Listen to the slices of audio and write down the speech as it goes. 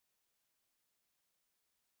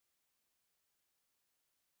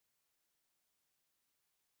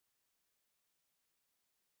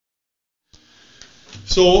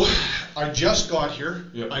So I just got here.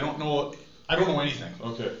 Yep. I don't know anything.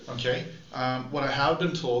 Okay. Okay. What I have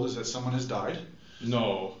been told is that someone has died.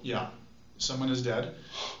 No. Yeah. Someone is dead.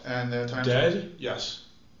 And the time. Dead? Yes.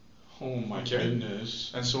 Oh my Okay.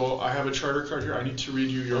 goodness. And so I have a charter card here. I need to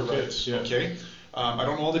read you your rights. Yeah. Okay. I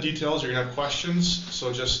don't know all the details. You're gonna have questions,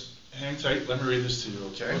 so just hang tight. Let me read this to you.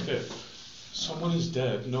 Okay. Okay. Someone is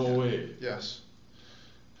dead. No way. Yes.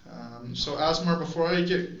 So Assmar, before I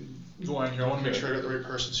get going here, I want to make Okay. sure I got the right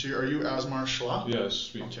person. So are you Assmar Shlah? Yes.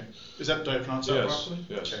 Okay. Did I pronounce that Yes. properly?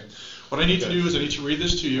 Yes. Okay. What I need to do is I need to read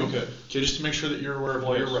this to you. Okay. Okay, just to make sure that you're aware of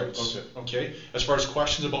all your rights. Okay. Okay. As far as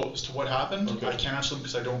questions about as to what happened, Okay. I can't answer them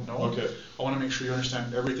because I don't know. Okay. I want to make sure you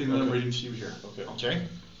understand everything that I'm Okay. reading to you here. Okay. Okay.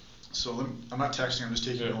 So I'm not texting. I'm just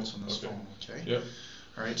taking Yeah. notes on this Okay. phone. Okay. Yeah.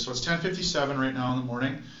 All right. So it's 10:57 right now in the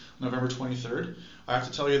morning, November 23rd. I have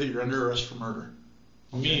to tell you that you're under arrest for murder.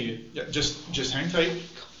 Me? Yeah. Just hang tight.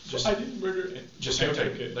 I didn't murder. Just Okay, hang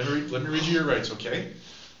tight. okay. Let me read you your rights, okay?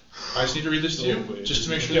 I just need to read this to you, way. just to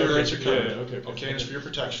make sure Yeah, that your okay, rights are covered. yeah, okay. And it's for your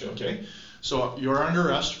protection, Okay. okay? So you're under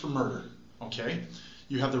arrest for murder, okay?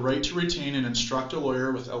 You have the right to retain and instruct a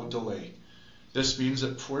lawyer without delay. This means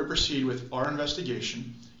that before we proceed with our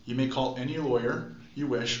investigation, you may call any lawyer you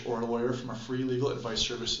wish or a lawyer from a free legal advice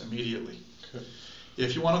service immediately. Okay.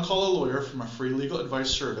 If you want to call a lawyer from a free legal advice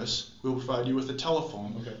service, we will provide you with a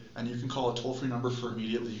telephone, Okay. and you can call a toll-free number for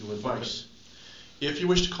immediate legal advice. If you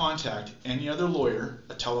wish to contact any other lawyer,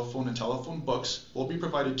 a telephone and telephone books will be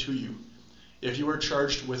provided to you. If you are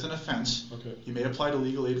charged with an offense, Okay. you may apply to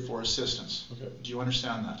legal aid for assistance. Okay. Do you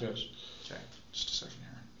understand that? Yes. Okay, just a second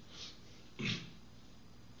here.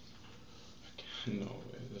 No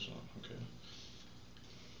way. That's not okay.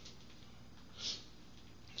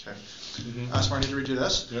 Okay. Mm-hmm. Assmar, I need to read you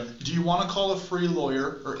this. Yeah. Do you want to call a free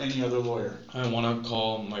lawyer or any other lawyer? I want to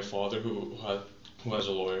call my father, who has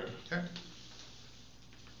a lawyer. Okay.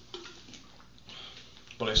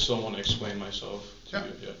 But I still want to explain myself to Yeah.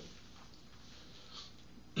 you.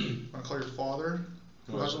 Yeah. Want to call your father,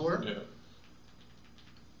 who has a lawyer? Yeah.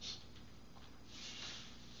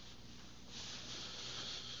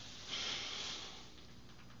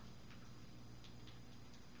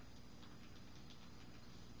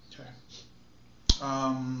 Okay.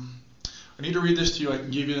 I need to read this to you. I can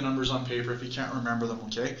give you the numbers on paper if you can't remember them,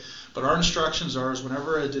 okay? But our instructions are is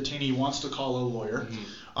whenever a detainee wants to call a lawyer,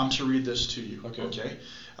 I'm to read this to you, okay?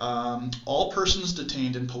 All persons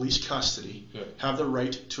detained in police custody have the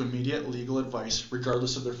right to immediate legal advice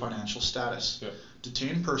regardless of their financial status. Yeah.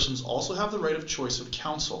 Detained persons also have the right of choice of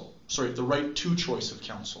counsel. Sorry, the right to choice of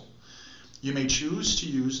counsel. You may choose to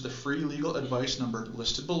use the free legal advice number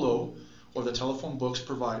listed below or the telephone books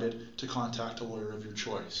provided to contact a lawyer of your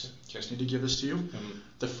choice. Okay, I just need to give this to you.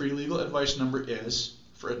 The free legal advice number is,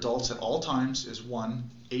 for adults at all times, is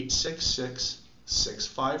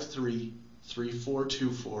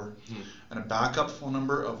 1-866-653-3424 and a backup phone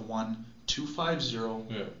number of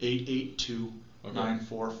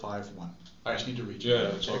 1-250-882-9451. I just need to read you. Yeah,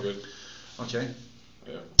 it's all good. Okay.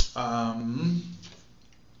 Yeah.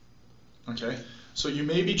 Okay. So you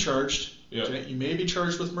may be charged. Yeah. Okay. You may be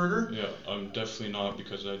charged with murder. Yeah, I'm definitely not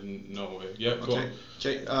because I didn't know it. Yeah, go Okay. on.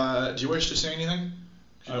 Okay. Do you wish to say anything?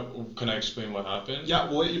 Can I explain what happened? Yeah.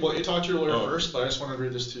 Well, you talk to your lawyer first, but I just want to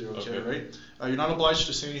read this to you. Okay. Okay. Right. You're not obliged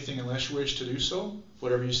to say anything unless you wish to do so.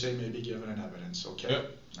 Whatever you say may be given in evidence. Okay.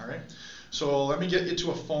 Yep. All right. So let me get you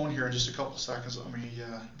to a phone here in just a couple seconds. Let me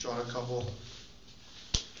jot a couple.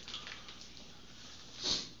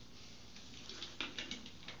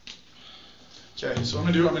 Okay, so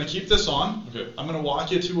I'm gonna keep this on. Okay. I'm gonna walk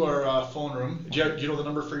you to our phone room. Do you know the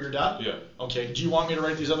number for your dad? Yeah. Okay. Do you want me to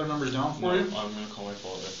write these other numbers down for you? I'm gonna call my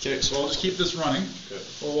father. Okay, so I'll just keep this running. Okay.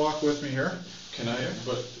 We'll walk with me here. Can I?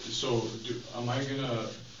 But so, am I gonna?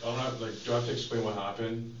 I'm not like. Do I have to explain what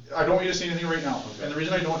happened? I don't want you to say anything right now. Okay. And the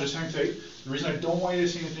reason I don't, just hang tight. The reason I don't want you to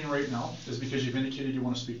say anything right now is because you've indicated you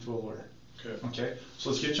want to speak to a lawyer. Okay. Okay. So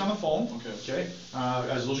let's get you on the phone. Okay. Okay.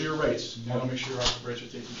 As those are your rights. You want to make sure your rights are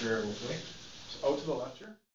taken care of. Okay. So out to the left here.